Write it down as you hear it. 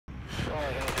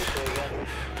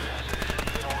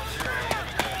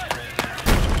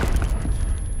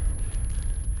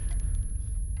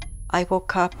I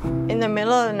woke up in the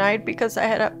middle of the night because I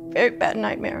had a very bad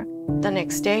nightmare. The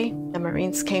next day, the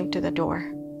Marines came to the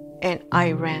door and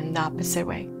I ran the opposite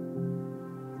way.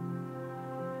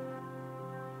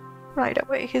 Right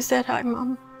away, he said, "Hi,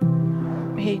 Mom."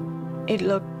 He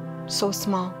looked so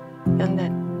small in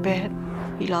that bed.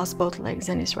 He lost both legs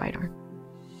and his right arm.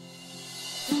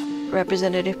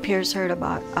 Representative Pearce heard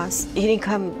about us. He didn't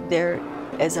come there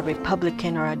as a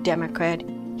Republican or a Democrat.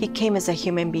 He came as a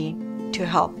human being to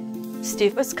help.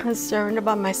 Steve was concerned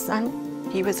about my son.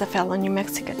 He was a fellow New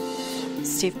Mexican.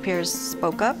 Steve Pearce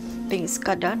spoke up. Things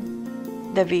got done.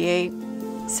 The VA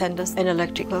sent us an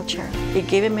electric wheelchair. It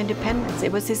gave him independence.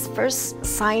 It was his first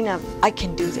sign of, I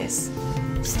can do this.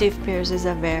 Steve Pearce is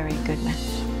a very good man.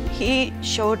 He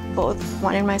showed both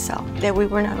Juan and myself that we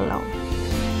were not alone.